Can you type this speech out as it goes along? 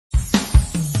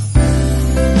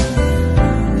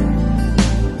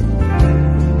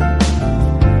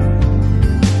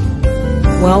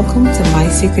Welcome to My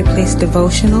Secret Place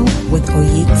Devotional with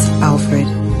Oyitz Alfred.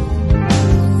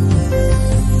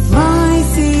 My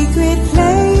secret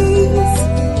place,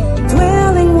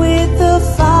 dwelling with the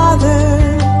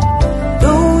Father,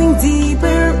 going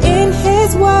deeper in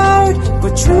His Word,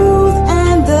 for truth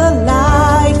and the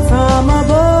light from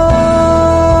above.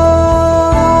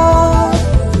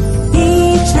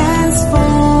 Be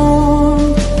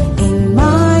transformed in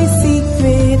my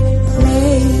secret place.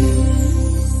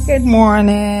 Good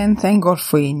morning. Thank God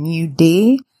for a new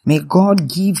day. May God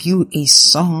give you a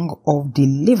song of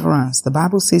deliverance. The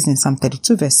Bible says in Psalm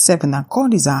 32 verse 7 that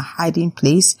God is our hiding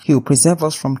place. He will preserve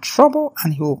us from trouble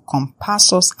and He will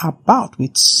compass us about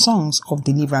with songs of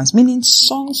deliverance, meaning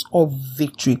songs of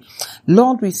victory.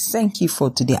 Lord, we thank you for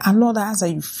today. And Lord, I ask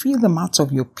that you fill the mouths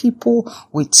of your people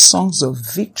with songs of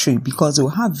victory, because they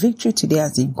will have victory today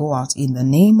as they go out in the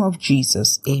name of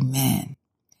Jesus. Amen.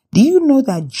 Do you know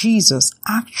that Jesus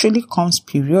actually comes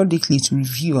periodically to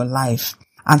review your life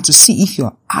and to see if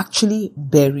you're actually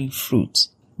bearing fruit?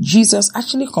 Jesus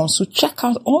actually comes to check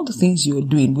out all the things you're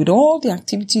doing, with all the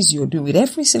activities you're doing, with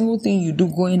every single thing you do,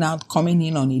 going out, coming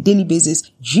in on a daily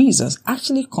basis. Jesus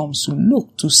actually comes to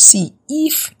look to see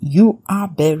if you are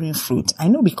bearing fruit. I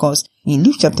know, because in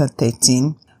Luke chapter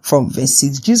 13 from verse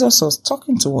 6, Jesus was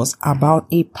talking to us about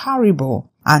a parable.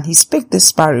 And he spake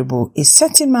this parable: a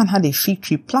certain man had a fig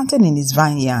tree planted in his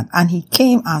vineyard, and he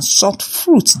came and sought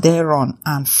fruit thereon,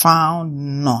 and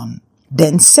found none.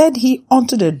 Then said he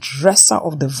unto the dresser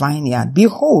of the vineyard,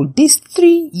 Behold, these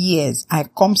 3 years I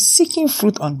come seeking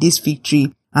fruit on this fig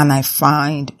tree, and I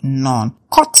find none.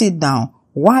 Cut it down.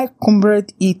 Why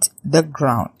cumbereth it the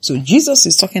ground? So Jesus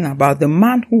is talking about the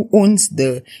man who owns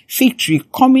the fig tree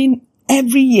coming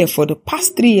every year for the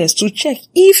past 3 years to check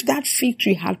if that fig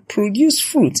tree had produced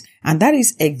fruit. And that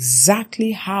is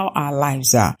exactly how our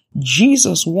lives are.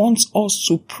 Jesus wants us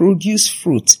to produce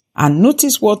fruit. And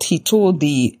notice what he told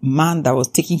the man that was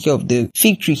taking care of the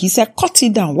fig tree. He said, cut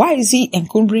it down. Why is he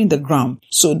encumbering the ground?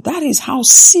 So that is how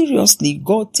seriously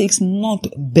God takes not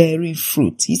bearing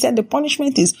fruit. He said the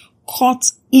punishment is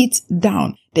cut it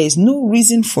down. There is no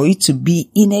reason for it to be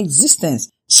in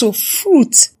existence. So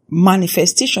fruit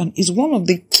manifestation is one of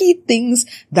the key things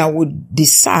that would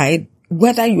decide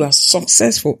whether you are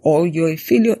successful or you're a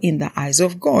failure in the eyes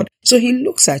of God. So He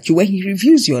looks at you when He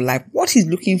reviews your life. What He's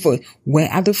looking for,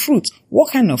 where are the fruits?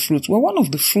 What kind of fruits? Well, one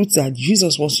of the fruits that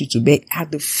Jesus wants you to bear are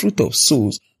the fruit of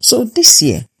souls. So this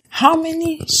year, how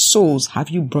many souls have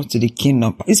you brought to the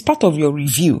kingdom? It's part of your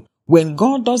review. When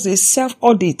God does a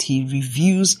self-audit, He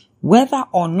reviews whether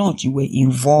or not you were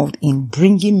involved in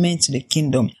bringing men to the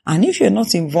kingdom. And if you're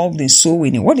not involved in soul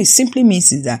winning, what it simply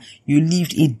means is that you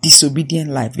lived a disobedient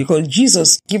life, because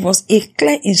Jesus gave us a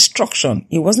clear instruction.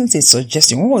 It wasn't a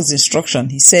suggestion. What was the instruction?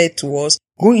 He said to us,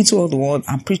 go into all the world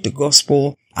and preach the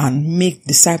gospel and make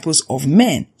disciples of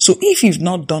men. So if you've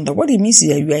not done that, what it means is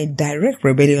that you are in direct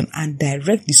rebellion and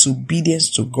direct disobedience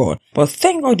to God. But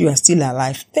thank God you are still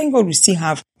alive. Thank God we still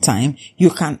have time. You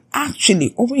can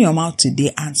actually open your mouth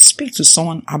today and speak to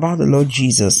someone about the Lord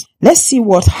Jesus. Let's see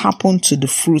what happened to the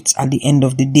fruits at the end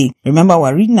of the day. Remember,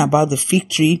 we're reading about the fig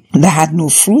tree that had no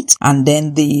fruit, and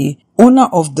then the owner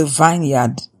of the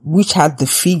vineyard, which had the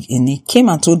fig in it, came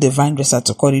and told the vine dresser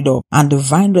to cut it off. And the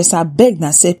vine dresser begged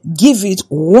and said, give it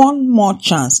one more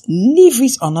chance. Leave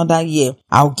it another year.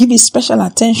 I'll give it special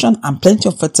attention and plenty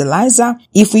of fertilizer.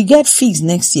 If we get figs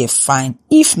next year, fine.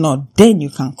 If not, then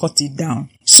you can cut it down.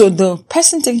 So the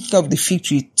person taking care of the fig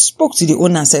tree spoke to the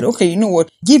owner and said, okay, you know what?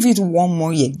 Give it one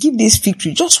more year. Give this fig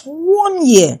tree just 1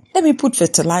 year. Let me put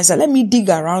fertilizer. Let me dig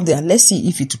around there. Let's see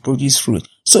if it will produce fruit.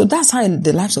 So that's how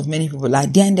the lives of many people are.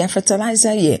 They're in their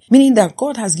fertilizer year, meaning that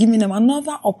God has given them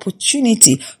another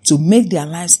opportunity to make their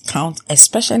lives count,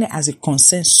 especially as it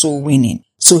concerns soul winning.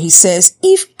 So He says,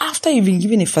 if after you've been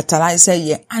given a fertilizer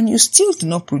year and you still do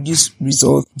not produce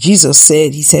results, Jesus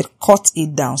said, He said, cut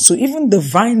it down. So even the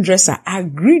vine dresser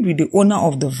agreed with the owner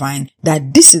of the vine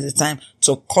that this is the time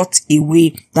to cut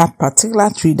away that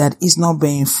particular tree that is not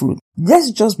bearing fruit.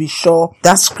 Let's just be sure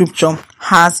that scripture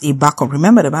has a backup.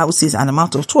 Remember, the Bible says, an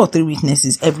amount of 2 or 3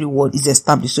 witnesses, every word is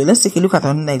established. So let's take a look at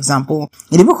another example.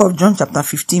 In the book of John chapter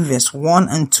 15 verse 1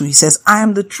 and 2, He says, I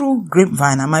am the true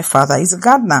grapevine and my Father is a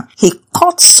gardener. He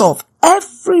cuts off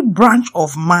every branch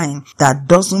of mine that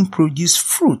doesn't produce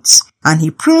fruits, and He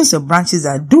prunes the branches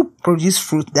that do produce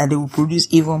fruit, that they will produce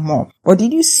even more. But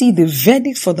did you see the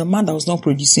verdict for the man that was not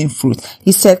producing fruit?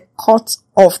 He said, cut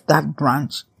off that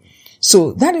branch.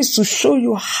 So that is to show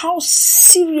you how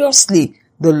seriously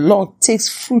the Lord takes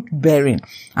fruit bearing.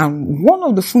 And one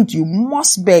of the fruit you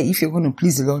must bear if you're going to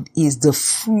please the Lord is the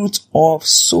fruit of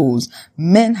souls.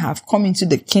 Men have come into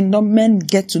the kingdom. Men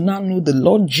get to now know the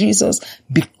Lord Jesus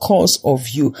because of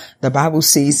you. The Bible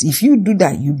says if you do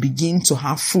that, you begin to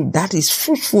have fruit. That is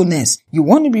fruitfulness. You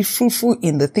want to be fruitful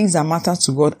in the things that matter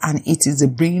to God, and it is the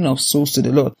bringing of souls to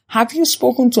the Lord. Have you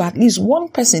spoken to at least one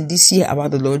person this year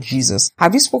about the Lord Jesus?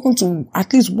 Have you spoken to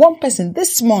at least one person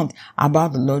this month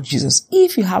about the Lord Jesus?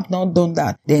 If you have not done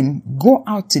that, then go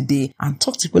out today and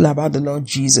talk to people about the Lord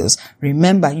Jesus.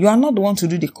 Remember, you are not the one to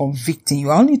do the convicting. You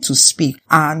are only to speak,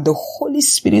 and the Holy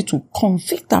Spirit will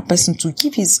convict that person to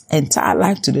give his entire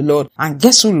life to the Lord. And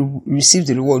guess who will receive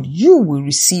the reward? You will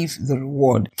receive the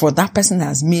reward, for that person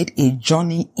has made a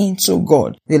journey into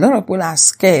God. A lot of people are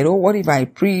scared. Oh, what if I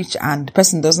preach and the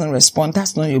person doesn't respond?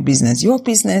 That's not your business. Your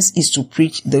business is to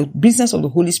preach. The business of the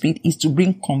Holy Spirit is to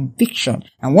bring conviction.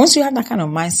 And once you have that kind of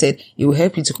mindset, it will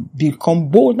help you to become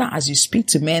bolder as you speak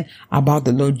to men about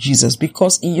the Lord Jesus.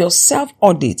 Because in your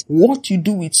self-audit, what you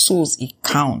do with souls, it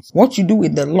counts. What you do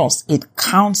with the lost, it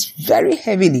counts very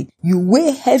heavily. You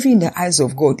weigh heavy in the eyes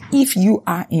of God if you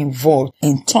are involved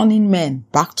in turning men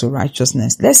back to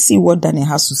righteousness. Let's see what Daniel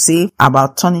has to say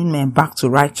about turning men back to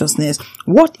righteousness.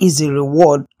 What is the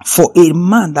reward for a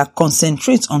man that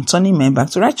concentrates on turning men back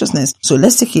to righteousness? So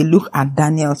let's take a look at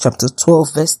Daniel chapter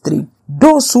 12 verse 3.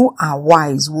 Those who are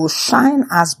wise will shine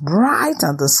as bright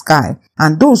as the sky,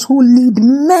 and those who lead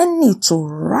many to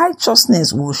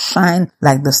righteousness will shine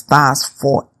like the stars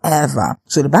forever.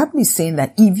 So the Bible is saying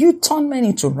that if you turn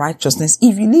many to righteousness,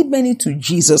 if you lead many to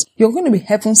Jesus, you're going to be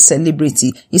heaven's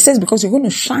celebrity. It says because you're going to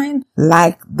shine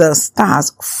like the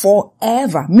stars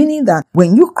forever, meaning that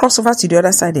when you cross over to the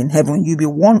other side in heaven, you'll be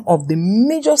one of the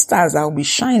major stars that will be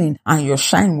shining, and your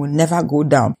shine will never go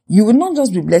down. You will not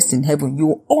just be blessed in heaven, you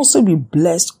will also be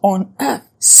blessed on earth,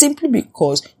 simply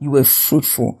because you were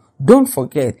fruitful. Don't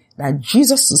forget that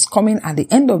Jesus is coming at the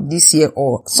end of this year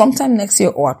or sometime next year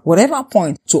or at whatever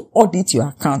point to audit your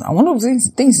account. And one of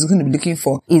the things he's going to be looking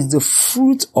for is the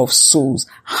fruit of souls.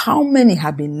 How many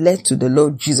have been led to the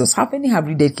Lord Jesus? How many have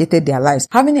rededicated their lives?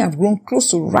 How many have grown close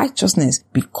to righteousness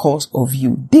because of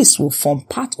you? This will form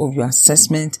part of your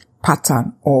assessment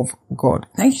pattern of God.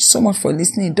 Thank you so much for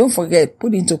listening. Don't forget,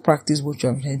 put into practice what you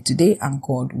have learned today, and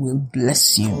God will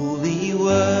bless you. Holy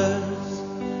words,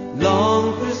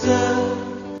 long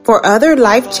preserved. For other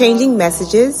life-changing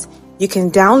messages, you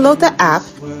can download the app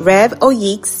Rev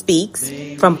Oyik Speaks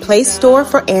from Play Store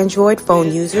for Android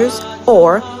phone users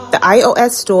or the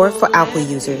iOS Store for Apple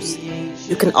users.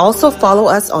 You can also follow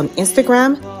us on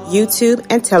Instagram, YouTube,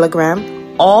 and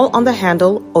Telegram, all on the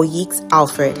handle Oyik's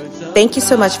Alfred. Thank you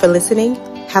so much for listening.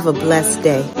 Have a blessed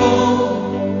day.